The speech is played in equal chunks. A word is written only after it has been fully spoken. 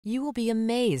You will be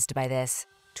amazed by this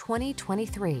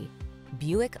 2023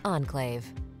 Buick Enclave.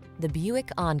 The Buick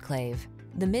Enclave,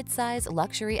 the midsize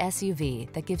luxury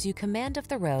SUV that gives you command of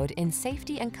the road in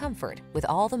safety and comfort with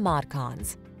all the mod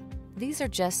cons. These are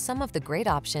just some of the great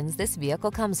options this vehicle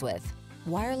comes with: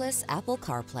 wireless Apple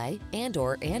CarPlay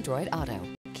and/or Android Auto,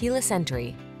 keyless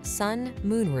entry, sun,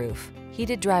 moonroof,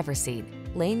 heated driver's seat,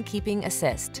 lane keeping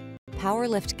assist, power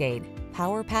liftgate,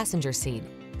 power passenger seat,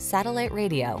 satellite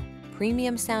radio,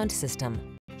 premium sound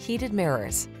system, heated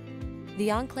mirrors. The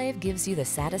Enclave gives you the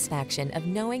satisfaction of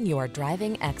knowing you are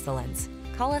driving excellence.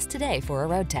 Call us today for a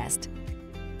road test.